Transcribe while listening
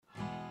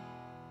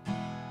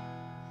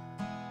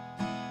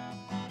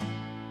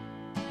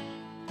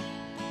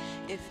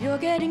If you're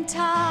getting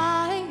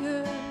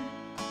tired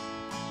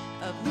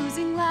of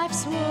losing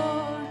life's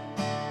war,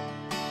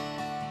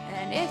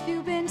 and if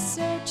you've been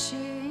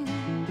searching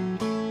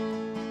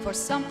for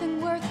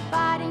something worth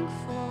fighting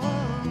for,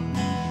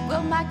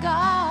 well, my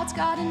God's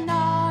got an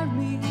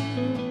army.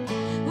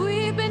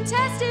 We've been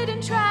tested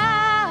and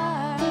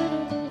tried,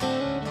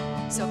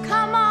 so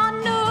come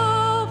on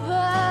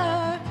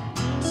over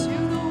to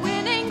the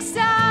winning side.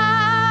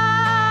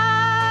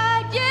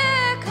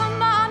 Yeah,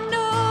 come on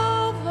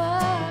over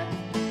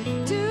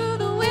to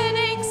the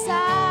winning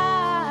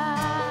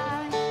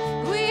side.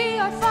 We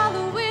are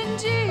following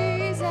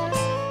Jesus.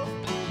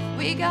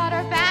 We got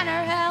our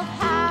banner held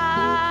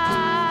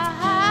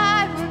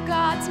high. We're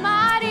God's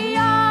mighty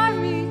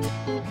army,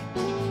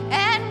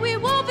 and we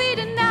won't be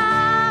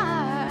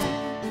denied.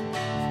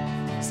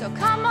 So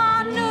come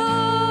on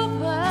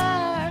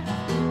over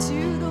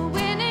to the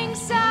winning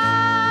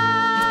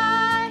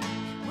side.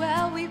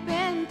 Well, we've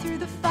been through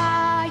the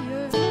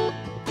fire,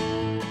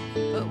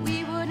 but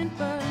we wouldn't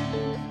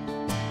burn.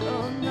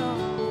 Oh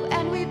no.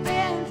 And we've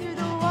been through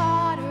the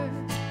water,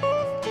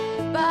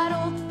 but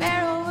old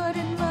Pharaoh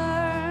wouldn't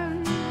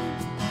learn.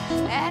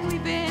 And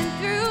we've been